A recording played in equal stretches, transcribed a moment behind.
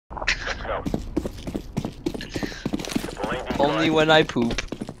Only when I poop.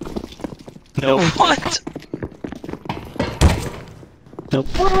 Nope. What? Nope.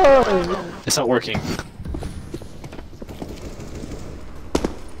 It's not working.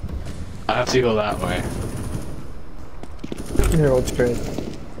 I have to go that way. Here, let's trade.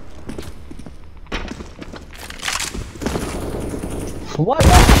 What the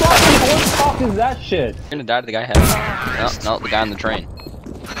fucking talk is that shit? You're gonna die to the guy ahead. No, the guy on the train.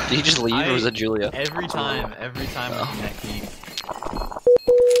 Did he just leave, or was it Julia? Every time we connect me.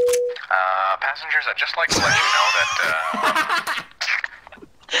 Passengers, I'd just like to let you know that,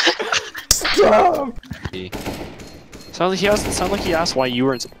 Stop! Sounds like he asked why you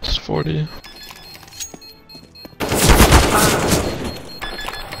were in 40.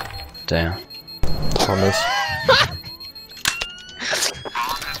 Damn. Thomas.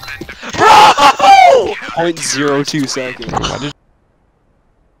 Bro! 0.02 seconds. Why did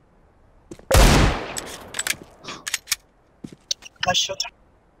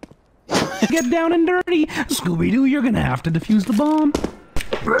Get down and dirty! Scooby-Doo, you're gonna have to defuse the bomb!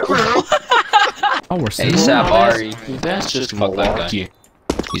 Oh, we're Hey, single. Sabari. That's just Fuck that guy. Milwaukee.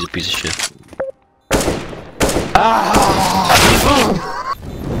 He's a piece of shit.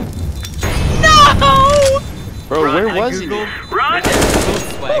 No! Bro, where was he? Run!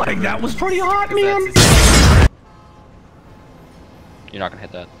 Like, that was pretty hot, man! You're not gonna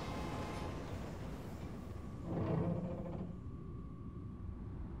hit that.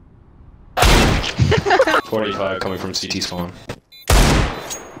 .45 coming from CT spawn.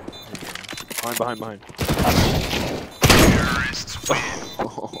 Behind.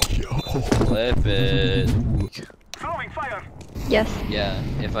 Flip it. Yes. Yeah,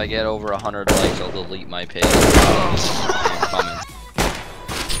 if I get over 100 likes, I'll delete my page. Comments.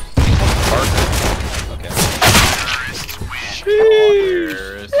 Okay.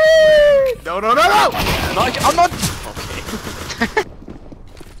 No! I'm not. Okay.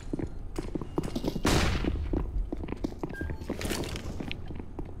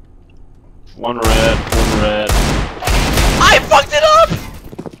 One red. I fucked it up!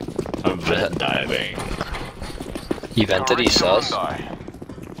 I'm vent diving. He vented, he sus. Marco's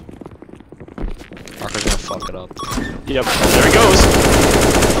gonna fuck it up. Yep, there he goes.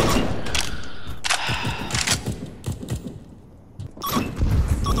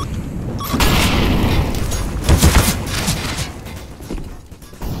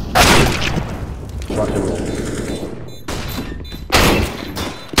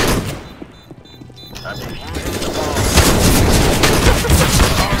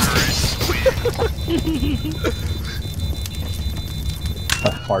 I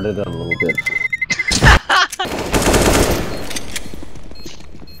farted a little bit.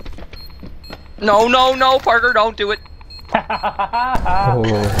 No, Parker, don't do it. Oh.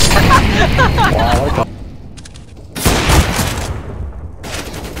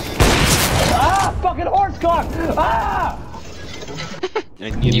 Wow, ah! Fucking horse cock! Ah!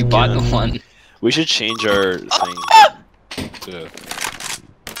 You bought the one. We should change our thing to...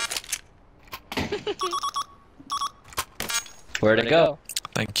 Where'd it go?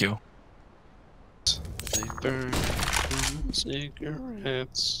 Thank you. They burn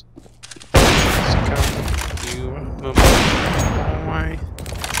cigarettes. You remember why?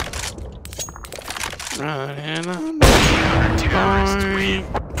 Running on the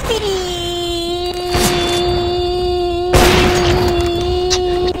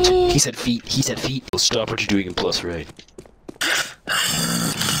He said feet. Stop what you're doing in plus right.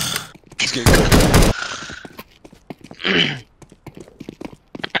 He's gonna go.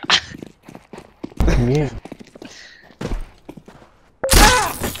 Yeah.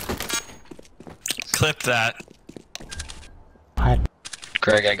 Clip that.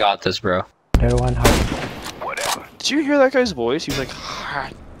 Greg, I got this, bro. Everyone, whatever. Did you hear that guy's voice? He was like,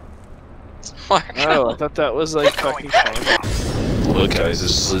 oh, I thought that was like fucking fun. Look guys,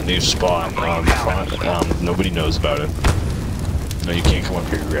 this is a new spawn. Nobody knows about it. No, you can't come up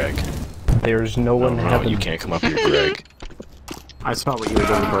here, Greg. there's no one No, having. you can't come up here, Greg. I saw what you were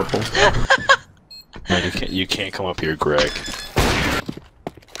doing, purple. No, you can't come up here, Greg.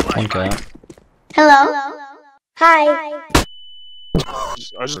 Okay. Hello? Hi.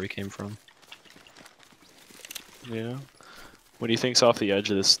 Where Where he came from. Yeah. What do you think's off the edge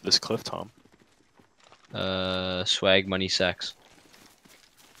of this cliff, Tom? Swag, money, sex.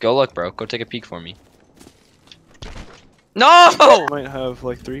 Go look, bro. Go take a peek for me. No! We might have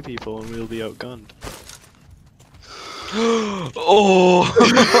like 3 people and we'll be outgunned. Oh!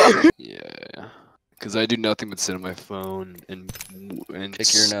 Yeah. Because I do nothing but sit on my phone and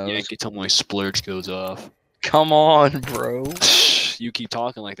Pick your nose. yank it till my splurge goes off. Come on, bro. You keep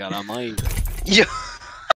talking like that, I might. Yeah.